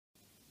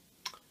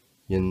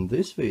In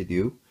this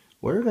video,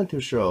 we're going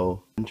to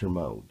show printer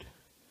mode.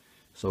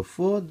 So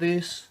for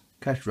this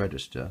cash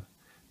register,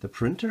 the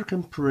printer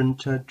can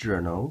print a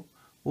journal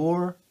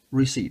or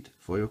receipt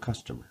for your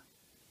customer.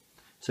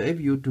 So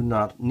if you do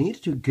not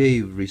need to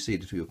give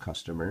receipt to your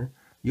customer,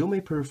 you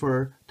may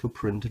prefer to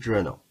print a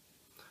journal.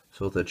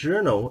 So the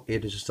journal,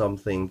 it is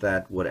something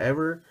that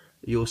whatever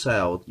you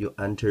sell, you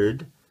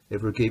entered,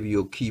 it will give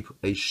you keep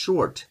a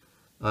short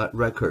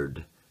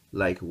record,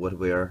 like what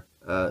we're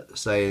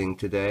saying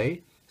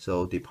today.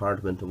 So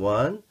department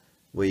 1,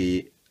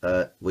 we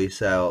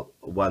sell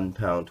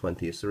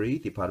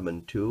 £1.23.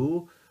 Department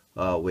 2,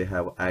 we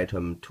have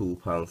item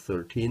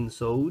 £2.13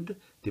 sold.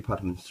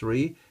 Department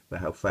 3, we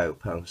have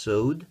 £5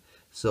 sold.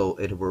 So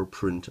it will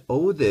print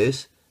all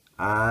this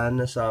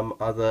and some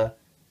other.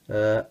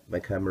 My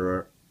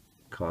camera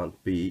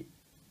can't be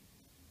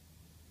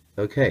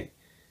okay.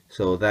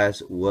 So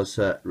that's what's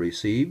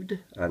received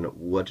and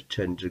what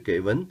change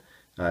given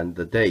and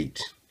the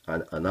date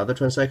and another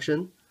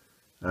transaction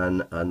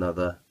and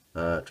another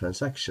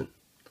transaction.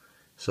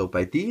 So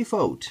by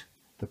default,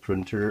 the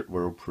printer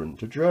will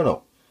print a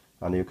journal,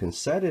 and you can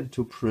set it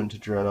to print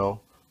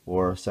journal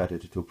or set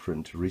it to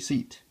print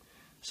receipt.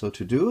 So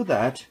to do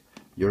that,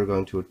 you're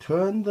going to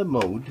turn the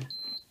mode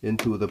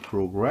into the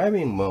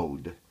programming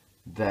mode,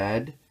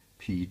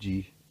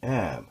 ZPGM.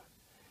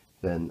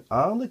 Then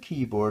on the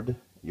keyboard,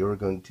 you're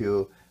going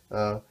to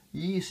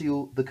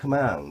issue the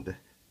command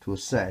to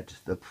set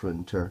the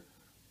printer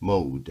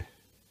mode.